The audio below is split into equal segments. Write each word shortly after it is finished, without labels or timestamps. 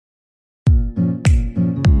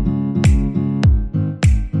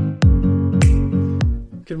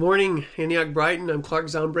morning, Antioch Brighton. I'm Clark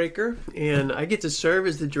Zombreaker, and I get to serve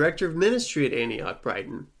as the Director of Ministry at Antioch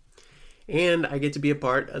Brighton. And I get to be a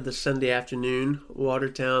part of the Sunday afternoon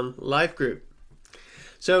Watertown Life Group.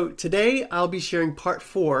 So today I'll be sharing part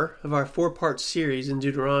 4 of our 4-part series in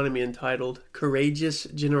Deuteronomy entitled Courageous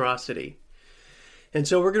Generosity. And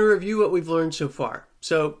so we're going to review what we've learned so far.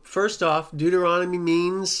 So first off, Deuteronomy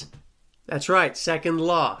means, that's right, second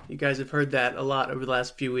law. You guys have heard that a lot over the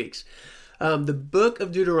last few weeks. The book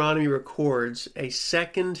of Deuteronomy records a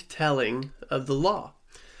second telling of the law.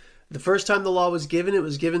 The first time the law was given, it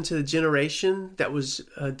was given to the generation that was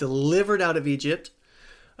delivered out of Egypt,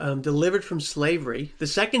 delivered from slavery. The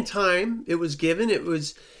second time it was given, it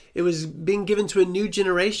was being given to a new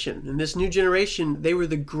generation. And this new generation, they were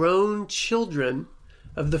the grown children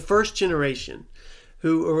of the first generation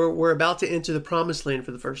who were about to enter the promised land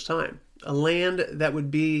for the first time. A land that would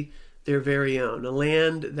be their very own, a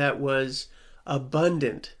land that was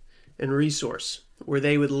abundant in resource, where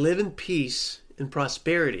they would live in peace and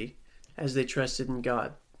prosperity as they trusted in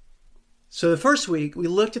God. So the first week, we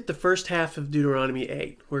looked at the first half of Deuteronomy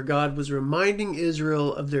 8, where God was reminding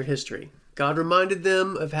Israel of their history. God reminded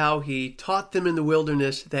them of how he taught them in the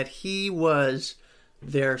wilderness that he was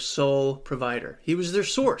their sole provider. He was their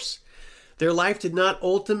source. Their life did not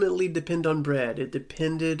ultimately depend on bread. It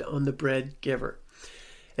depended on the bread giver.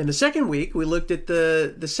 And the second week, we looked at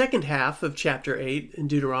the second half of chapter 8 in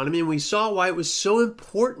Deuteronomy, and we saw why it was so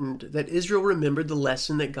important that Israel remembered the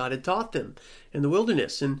lesson that God had taught them in the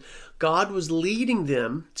wilderness. And God was leading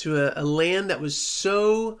them to a land that was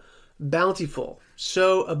so bountiful,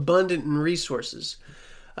 so abundant in resources,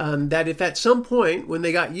 that if at some point, when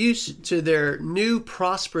they got used to their new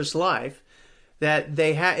prosperous life, that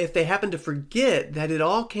if they happened to forget that it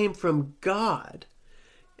all came from God,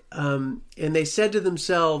 and they said to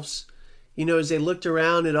themselves, as they looked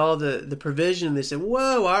around at all the provision, they said,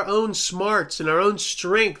 whoa, our own smarts and our own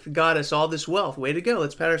strength got us all this wealth. Way to go.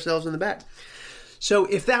 Let's pat ourselves on the back. So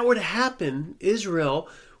if that were to happen, Israel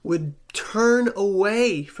would turn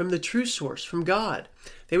away from the true source, from God.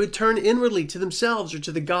 They would turn inwardly to themselves or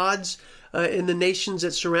to the gods in the nations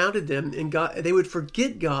that surrounded them. And they would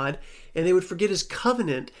forget God, and they would forget his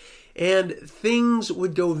covenant. And things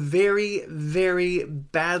would go very, very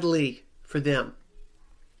badly for them.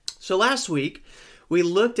 So last week, we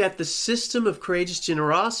looked at the system of courageous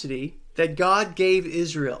generosity that God gave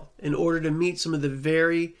Israel in order to meet some of the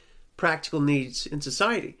very practical needs in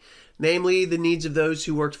society, namely the needs of those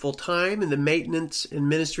who worked full-time in the maintenance and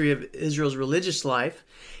ministry of Israel's religious life,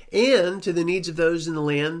 and to the needs of those in the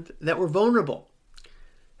land that were vulnerable.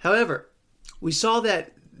 However, we saw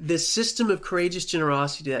that this system of courageous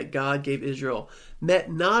generosity that God gave Israel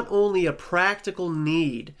met not only a practical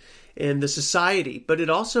need in the society, but it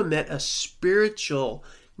also met a spiritual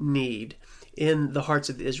need in the hearts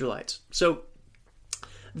of the Israelites. So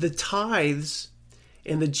the tithes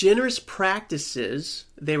and the generous practices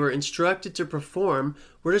they were instructed to perform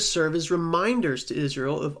were to serve as reminders to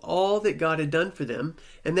Israel of all that God had done for them,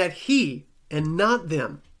 and that he, and not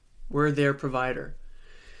them, were their provider.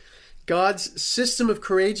 God's system of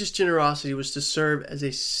courageous generosity was to serve as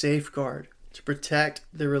a safeguard to protect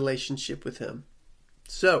their relationship with him.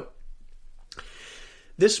 So,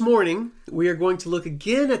 this morning, we are going to look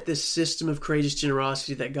again at this system of courageous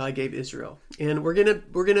generosity that God gave Israel. And we're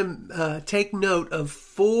gonna take note of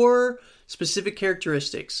 4 specific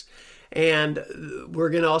characteristics. And we're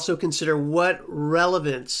going to also consider what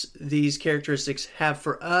relevance these characteristics have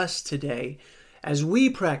for us today as we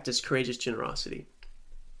practice courageous generosity.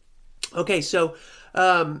 Okay, so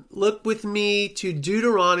look with me to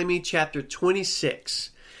Deuteronomy chapter 26,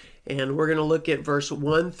 and we're going to look at verse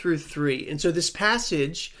 1 through 3. And so this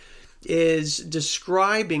passage is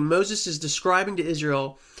Moses is describing to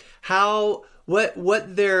Israel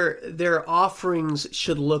what their offerings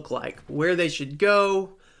should look like, where they should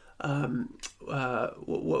go,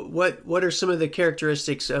 what are some of the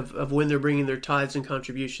characteristics of when they're bringing their tithes and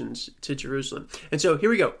contributions to Jerusalem. And so here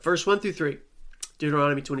we go, verse 1 through 3.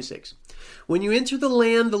 Deuteronomy 26. When you enter the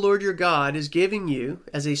land the Lord your God is giving you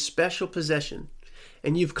as a special possession,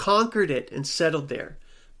 and you've conquered it and settled there,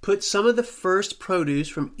 put some of the first produce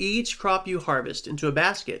from each crop you harvest into a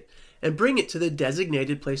basket and bring it to the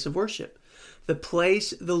designated place of worship, the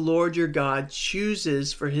place the Lord your God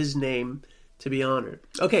chooses for his name to be honored.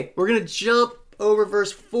 Okay, we're going to jump over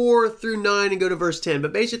verse 4 through 9 and go to verse 10.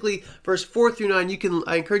 But basically, verse 4 through 9,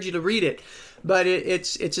 I encourage you to read it. But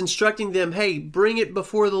it's instructing them, hey, bring it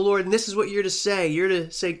before the Lord. And this is what you're to say. You're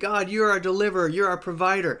to say, God, you're our deliverer. You're our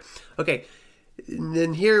provider. Okay, and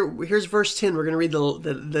then here's verse 10. We're going to read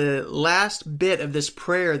the last bit of this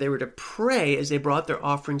prayer they were to pray as they brought their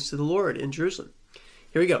offerings to the Lord in Jerusalem.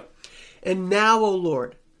 Here we go. And now, O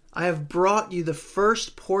Lord, I have brought you the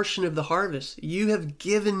first portion of the harvest you have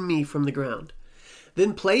given me from the ground.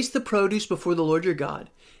 Then place the produce before the Lord your God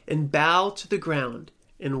and bow to the ground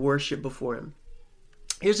and worship before him.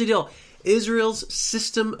 Here's the deal. Israel's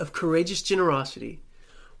system of courageous generosity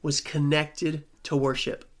was connected to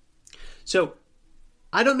worship. So,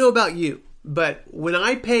 I don't know about you, but when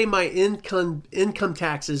I pay my income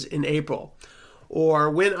taxes in April,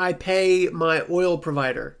 or when I pay my oil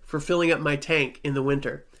provider for filling up my tank in the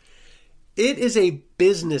winter, it is a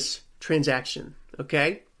business transaction,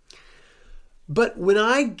 okay? But when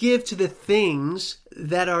I give to the things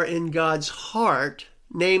that are in God's heart,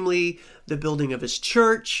 namely the building of his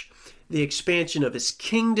church, the expansion of his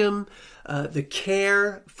kingdom, the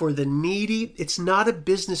care for the needy, it's not a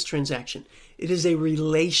business transaction. It is a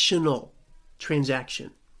relational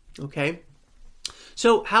transaction, okay?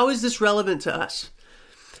 So how is this relevant to us?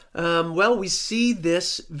 Well, we see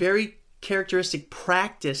this very characteristic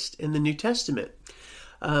practiced in the New Testament.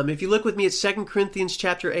 If you look with me at 2 Corinthians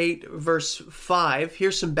chapter 8, verse 5,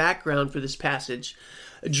 here's some background for this passage.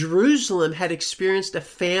 Jerusalem had experienced a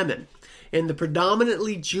famine, and the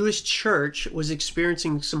predominantly Jewish church was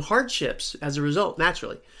experiencing some hardships as a result,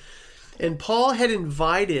 naturally. And Paul had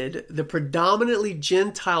invited the predominantly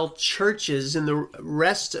Gentile churches in the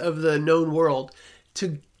rest of the known world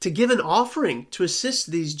to give an offering to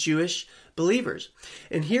assist these Jewish believers.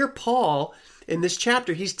 And here Paul, in this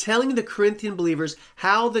chapter, he's telling the Corinthian believers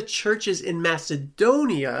how the churches in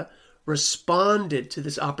Macedonia responded to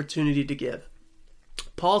this opportunity to give.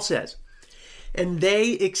 Paul says, and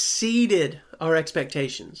they exceeded our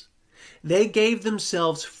expectations. They gave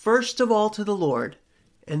themselves first of all to the Lord,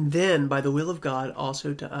 and then by the will of God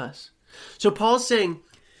also to us. So Paul's saying,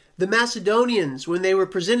 the Macedonians, when they were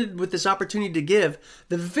presented with this opportunity to give,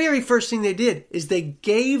 the very first thing they did is they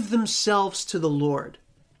gave themselves to the Lord.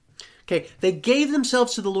 Okay, they gave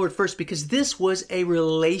themselves to the Lord first because this was a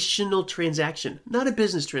relational transaction, not a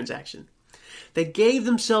business transaction. They gave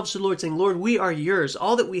themselves to the Lord, saying, Lord, we are yours.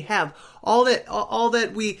 All that we have, all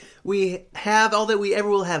that we have, all that we ever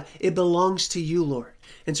will have, it belongs to you, Lord.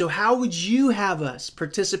 And so how would you have us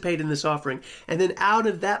participate in this offering? And then out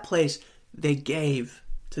of that place, they gave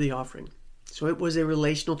to the offering. So it was a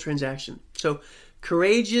relational transaction. So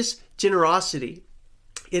courageous generosity,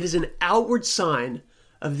 it is an outward sign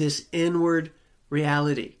of this inward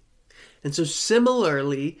reality. And so similar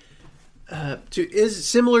to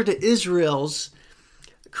Israel's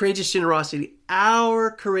courageous generosity,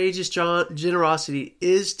 our courageous generosity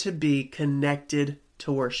is to be connected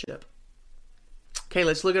to worship. Okay,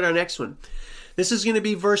 let's look at our next one. This is going to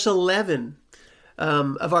be verse 11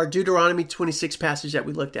 of our Deuteronomy 26 passage that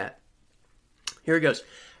we looked at. Here it goes.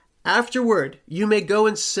 Afterward, you may go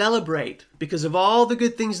and celebrate because of all the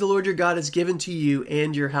good things the Lord your God has given to you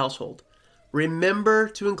and your household. Remember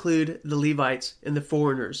to include the Levites and the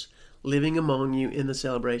foreigners living among you in the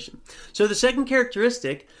celebration. So the second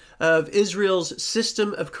characteristic of Israel's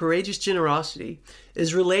system of courageous generosity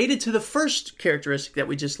is related to the first characteristic that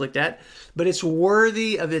we just looked at, but it's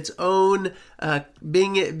worthy of its own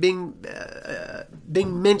being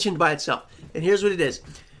mentioned by itself. And here's what it is.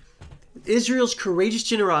 Israel's courageous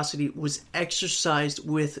generosity was exercised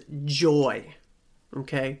with joy.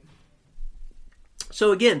 Okay?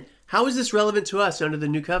 So again, how is this relevant to us under the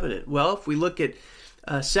new covenant? Well, if we look at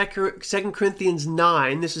 2 Corinthians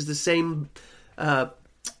 9, this is the same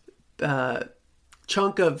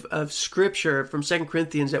chunk of scripture from 2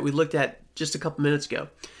 Corinthians that we looked at just a couple minutes ago.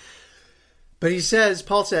 But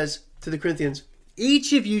Paul says to the Corinthians,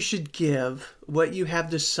 each of you should give what you have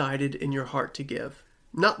decided in your heart to give,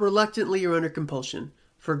 not reluctantly or under compulsion,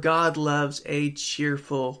 for God loves a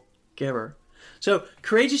cheerful giver. So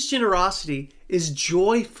courageous generosity is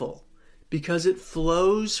joyful because it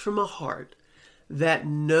flows from a heart that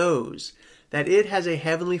knows that it has a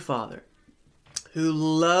heavenly Father who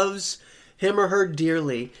loves him or her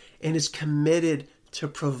dearly and is committed to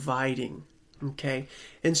providing. Okay?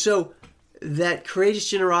 And so that courageous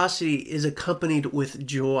generosity is accompanied with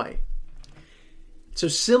joy. So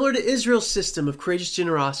similar to Israel's system of courageous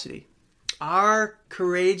generosity, our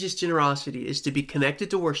courageous generosity is to be connected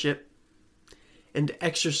to worship and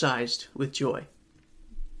exercised with joy.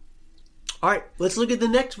 All right, let's look at the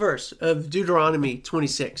next verse of Deuteronomy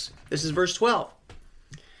 26. This is verse 12.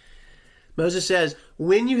 Moses says,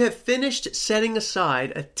 when you have finished setting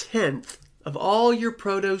aside a tenth of all your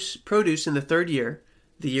produce in the third year,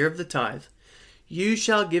 the year of the tithe, you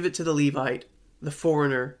shall give it to the Levite, the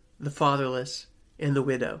foreigner, the fatherless, and the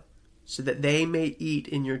widow, so that they may eat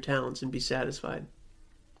in your towns and be satisfied.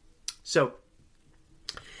 So,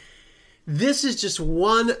 this is just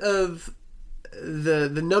one of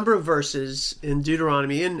the number of verses in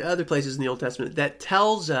Deuteronomy and other places in the Old Testament that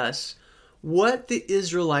tells us what the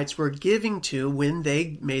Israelites were giving to when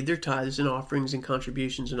they made their tithes and offerings and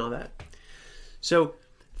contributions and all that. So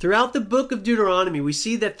throughout the book of Deuteronomy, we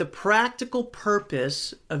see that the practical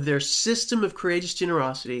purpose of their system of courageous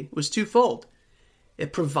generosity was twofold.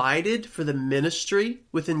 It provided for the ministry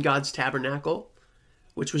within God's tabernacle,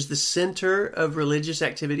 which was the center of religious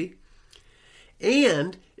activity,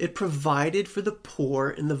 and it provided for the poor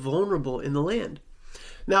and the vulnerable in the land.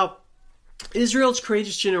 Now, Israel's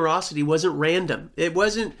courageous generosity wasn't random. It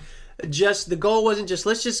wasn't just, the goal wasn't just,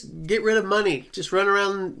 let's just get rid of money, just run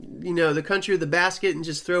around, the country with a basket and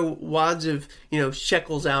just throw wads of,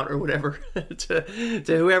 shekels out or whatever to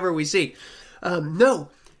whoever we see. No,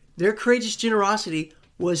 their courageous generosity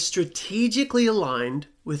was strategically aligned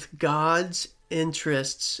with God's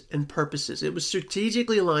interests and purposes. It was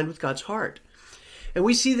strategically aligned with God's heart. And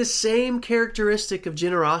we see the same characteristic of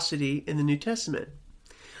generosity in the New Testament.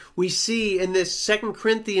 We see in this 2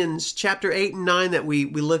 Corinthians chapter 8 and 9 that we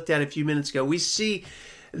looked at a few minutes ago, we see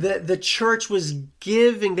that the church was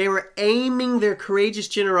giving, they were aiming their courageous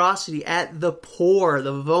generosity at the poor,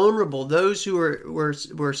 the vulnerable, those who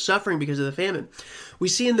were suffering because of the famine. We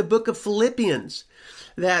see in the book of Philippians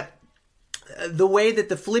that the way that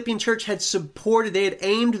the Philippian church had supported, they had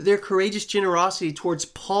aimed their courageous generosity towards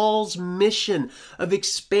Paul's mission of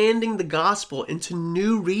expanding the gospel into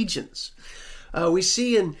new regions. We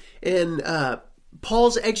see in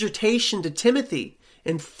Paul's exhortation to Timothy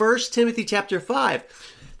in 1 Timothy chapter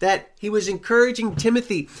 5 that he was encouraging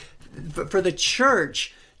Timothy for the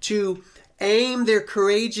church to aim their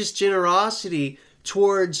courageous generosity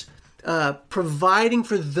towards providing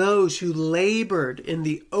for those who labored in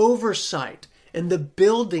the oversight and the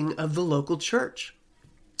building of the local church.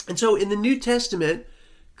 And so in the New Testament,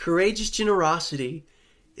 courageous generosity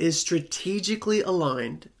is strategically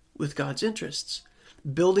aligned with God's interests,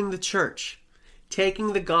 building the church,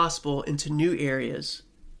 taking the gospel into new areas,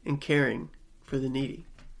 and caring for the needy.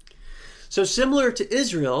 So similar to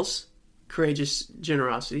Israel's courageous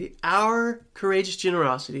generosity, our courageous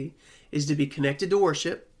generosity is to be connected to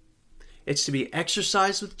worship, it's to be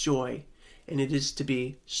exercised with joy, and it is to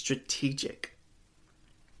be strategic.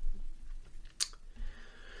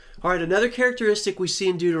 All right, another characteristic we see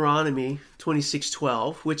in Deuteronomy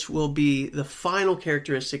 26:12, which will be the final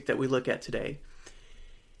characteristic that we look at today,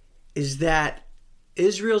 is that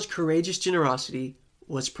Israel's courageous generosity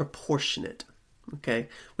was proportionate. Okay,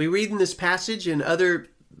 we read in this passage and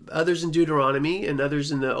others in Deuteronomy and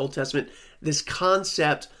others in the Old Testament this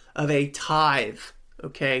concept of a tithe.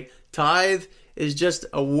 Okay, tithe is just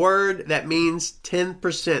a word that means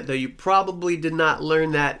 10%, though you probably did not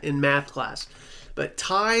learn that in math class. But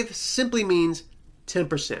tithe simply means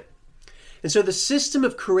 10%. And so the system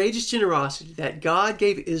of courageous generosity that God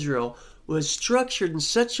gave Israel was structured in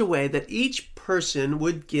such a way that each person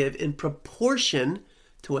would give in proportion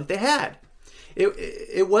to what they had.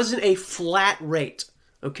 It wasn't a flat rate,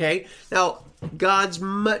 okay? Now, God's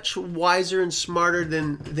much wiser and smarter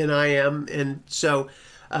than I am, and so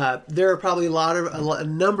there are probably a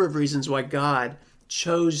number of reasons why God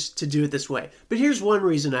chose to do it this way. But here's one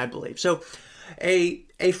reason I believe. So a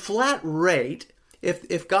flat rate,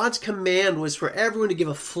 if God's command was for everyone to give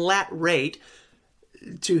a flat rate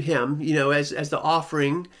to him, as the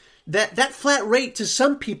offering, that flat rate to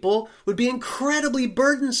some people would be incredibly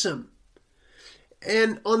burdensome.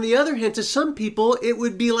 And on the other hand, to some people, it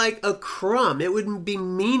would be like a crumb. It would be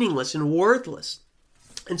meaningless and worthless.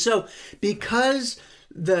 And so because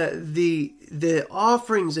the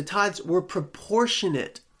offerings, the tithes were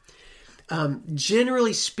proportionate,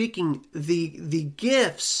 generally speaking, the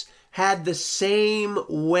gifts had the same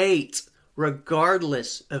weight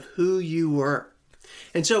regardless of who you were.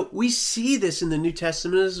 And so we see this in the New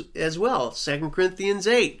Testament as well. 2 Corinthians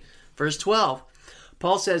 8, verse 12.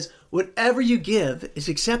 Paul says, whatever you give is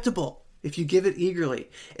acceptable if you give it eagerly,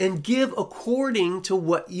 and give according to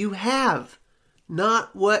what you have,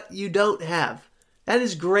 not what you don't have. That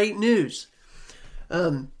is great news.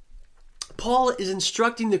 Paul is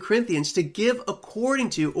instructing the Corinthians to give according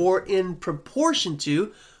to or in proportion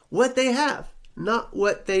to what they have, not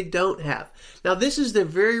what they don't have. Now, this is the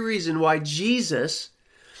very reason why Jesus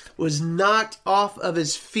was knocked off of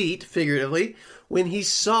his feet, figuratively, when he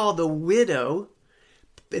saw the widow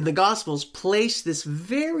in the Gospels place this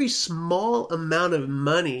very small amount of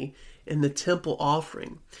money in the temple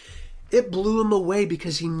offering. It blew him away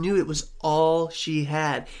because he knew it was all she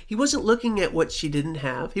had. He wasn't looking at what she didn't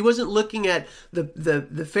have. He wasn't looking at the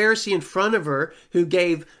Pharisee in front of her who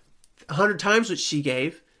gave 100 times what she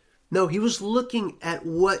gave. No, he was looking at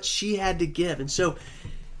what she had to give. And so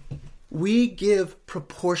we give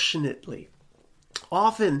proportionately.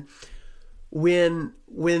 Often when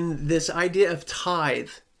this idea of tithe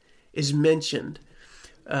is mentioned,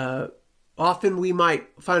 often we might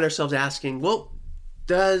find ourselves asking, well,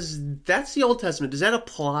 that's the Old Testament. Does that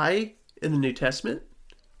apply in the New Testament?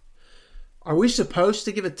 Are we supposed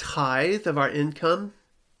to give a tithe of our income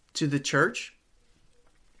to the church?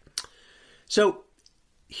 So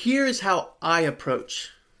here is how I approach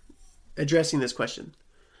addressing this question.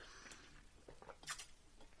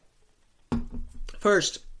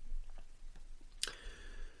 First,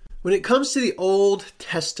 when it comes to the Old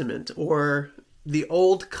Testament or the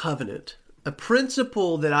Old Covenant, a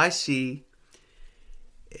principle that I see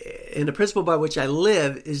and a principle by which I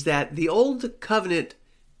live is that the Old Covenant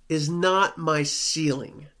is not my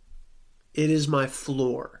ceiling. It is my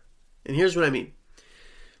floor. And here's what I mean.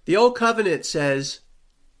 The Old Covenant says,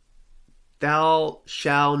 thou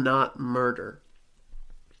shalt not murder.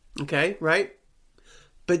 Okay, right?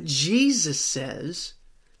 But Jesus says,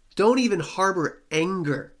 don't even harbor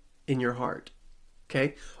anger in your heart.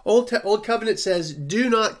 Okay? Old Covenant says, do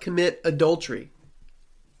not commit adultery.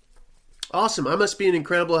 Awesome. I must be an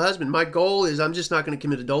incredible husband. My goal is I'm just not going to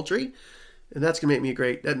commit adultery. And that's going to make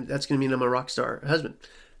me that's going to mean I'm a rock star husband.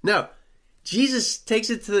 No. Jesus takes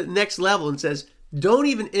it to the next level and says, don't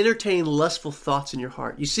even entertain lustful thoughts in your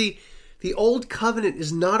heart. You see, the Old Covenant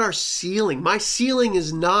is not our ceiling. My ceiling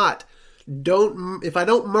is not, if I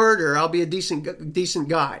don't murder, I'll be a decent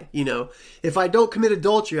guy. If I don't commit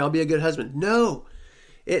adultery, I'll be a good husband. No,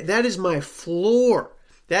 that is my floor.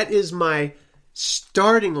 That is my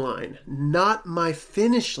starting line, not my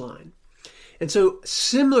finish line. And so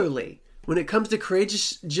similarly, when it comes to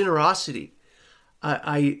courageous generosity,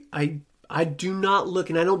 I do not look,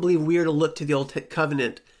 and I don't believe we are to look to the Old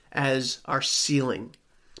Covenant as our ceiling,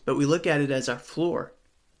 but we look at it as our floor.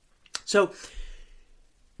 So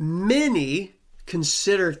many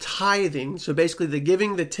consider tithing, so basically the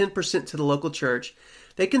giving the 10% to the local church,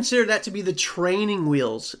 they consider that to be the training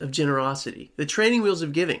wheels of generosity, the training wheels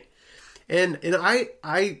of giving. And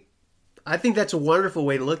I think that's a wonderful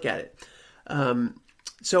way to look at it.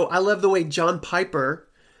 So I love the way John Piper,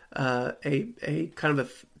 a kind of a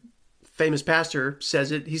famous pastor,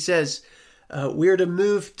 says it. He says, we are to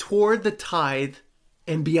move toward the tithe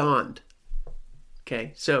and beyond.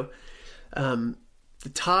 Okay, so the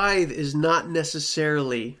tithe is not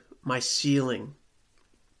necessarily my ceiling.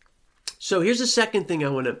 So here's the second thing I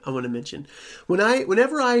want to mention.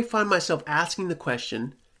 Whenever I find myself asking the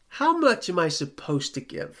question, how much am I supposed to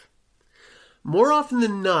give? More often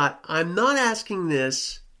than not, I'm not asking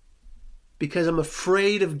this because I'm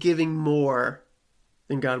afraid of giving more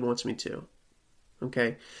than God wants me to.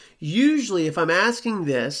 Okay? Usually, if I'm asking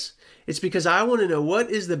this, it's because I want to know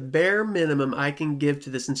what is the bare minimum I can give to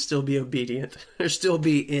this and still be obedient or still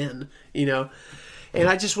be in, And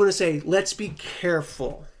I just want to say, let's be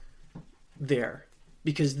careful there,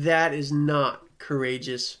 because that is not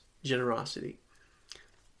courageous generosity.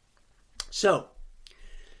 So,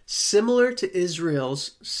 similar to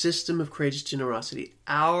Israel's system of courageous generosity,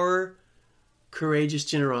 our courageous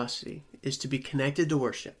generosity is to be connected to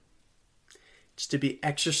worship. It's to be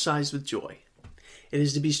exercised with joy. It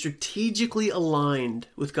is to be strategically aligned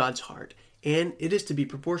with God's heart. And it is to be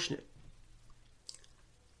proportionate.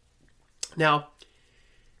 Now,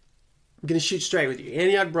 I'm going to shoot straight with you.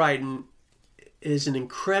 Antioch Brighton is an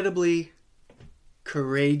incredibly,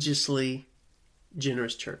 courageously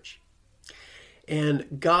generous church.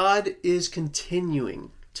 And God is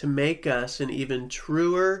continuing to make us an even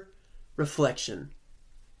truer reflection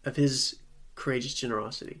of His courageous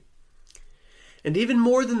generosity. And even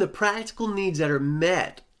more than the practical needs that are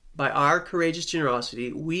met by our courageous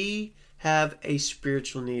generosity, we have a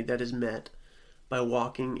spiritual need that is met by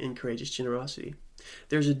walking in courageous generosity.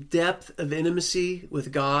 There's a depth of intimacy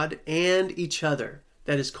with God and each other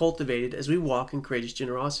that is cultivated as we walk in courageous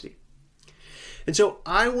generosity. And so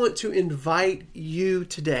I want to invite you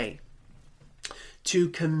today to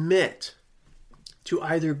commit to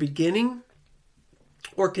either beginning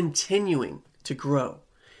or continuing to grow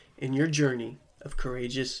in your journey of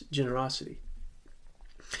courageous generosity.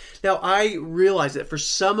 Now, I realize that for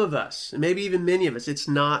some of us, and maybe even many of us, it's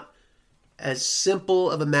not as simple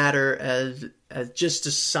of a matter as just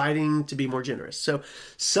deciding to be more generous. So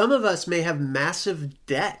some of us may have massive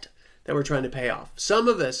debt that we're trying to pay off. Some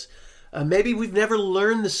of us, maybe we've never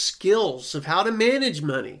learned the skills of how to manage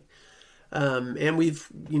money. And we've,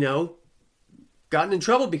 gotten in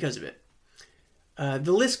trouble because of it.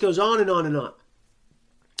 The list goes on and on and on.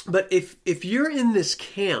 But if you're in this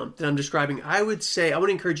camp that I'm describing, I would say, I want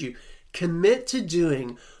to encourage you, commit to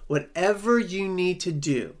doing whatever you need to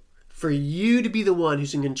do for you to be the one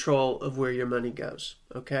who's in control of where your money goes,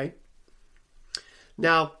 okay?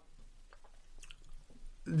 Now,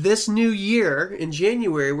 this new year, in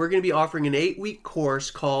January, we're going to be offering an 8-week course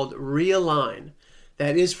called Realign.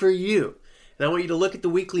 That is for you. And I want you to look at the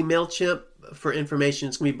weekly MailChimp for information.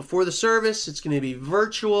 It's going to be before the service. It's going to be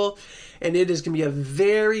virtual. And it is going to be a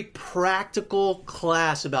very practical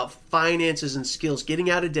class about finances and skills, getting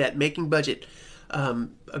out of debt, making budget. A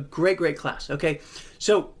great, great class. Okay,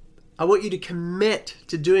 so I want you to commit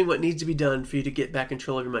to doing what needs to be done for you to get back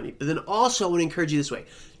control of your money. But then also I want to encourage you this way.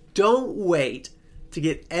 Don't wait to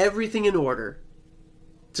get everything in order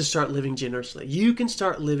to start living generously. You can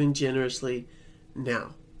start living generously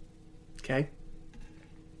now. Okay?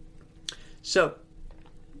 So,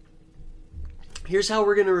 here's how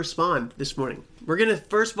we're going to respond this morning.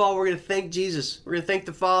 First of all, we're going to thank Jesus. We're going to thank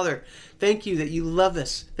the Father. Thank you that you love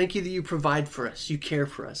us. Thank you that you provide for us. You care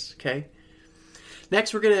for us. Okay?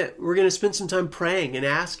 Next, we're going to spend some time praying and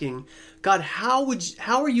asking, God, how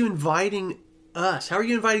are you inviting us? How are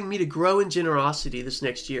you inviting me to grow in generosity this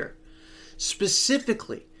next year?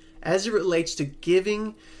 Specifically, as it relates to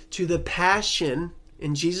giving to the passion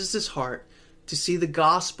in Jesus' heart to see the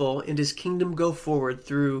gospel and his kingdom go forward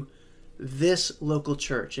through this local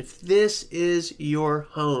church. If this is your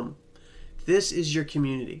home, this is your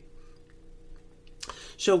community.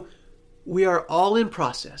 So we are all in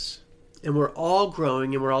process, and we're all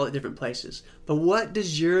growing, and we're all at different places. But what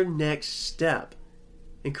does your next step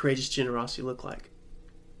in courageous generosity look like?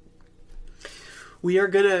 We are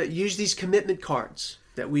going to use these commitment cards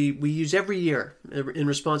that we use every year in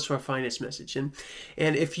response to our finance message. And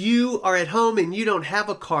if you are at home and you don't have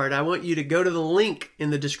a card, I want you to go to the link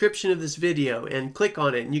in the description of this video and click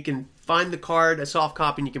on it, and you can find the card, a soft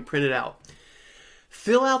copy, and you can print it out.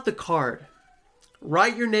 Fill out the card.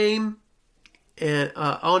 Write your name and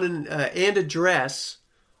address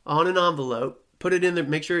on an envelope. Put it in the,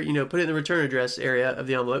 make sure, put it in the return address area of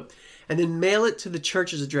the envelope, and then mail it to the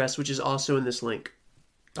church's address, which is also in this link.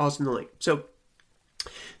 Also in the link. So,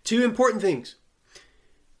 2 important things.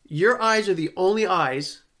 Your eyes are the only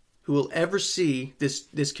eyes who will ever see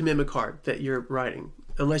this commitment card that you're writing,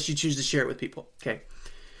 unless you choose to share it with people. Okay.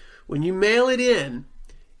 When you mail it in,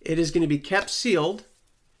 it is going to be kept sealed,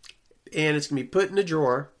 and it's going to be put in a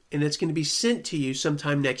drawer, and it's going to be sent to you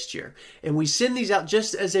sometime next year. And we send these out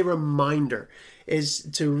just as a reminder, is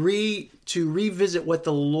to revisit what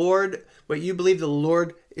you believe the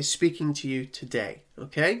Lord is speaking to you today.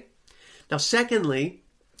 Okay? Now, second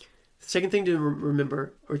thing to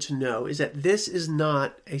remember or to know is that this is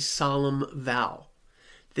not a solemn vow.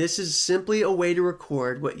 This is simply a way to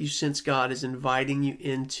record what you sense God is inviting you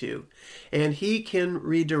into, and he can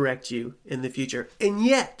redirect you in the future. And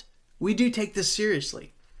yet, we do take this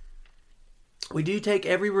seriously. We do take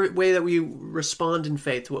every way that we respond in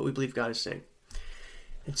faith to what we believe God is saying.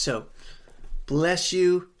 And so, bless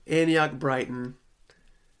you, Antioch Brighton.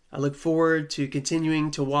 I look forward to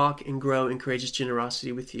continuing to walk and grow in courageous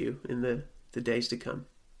generosity with you in the days to come.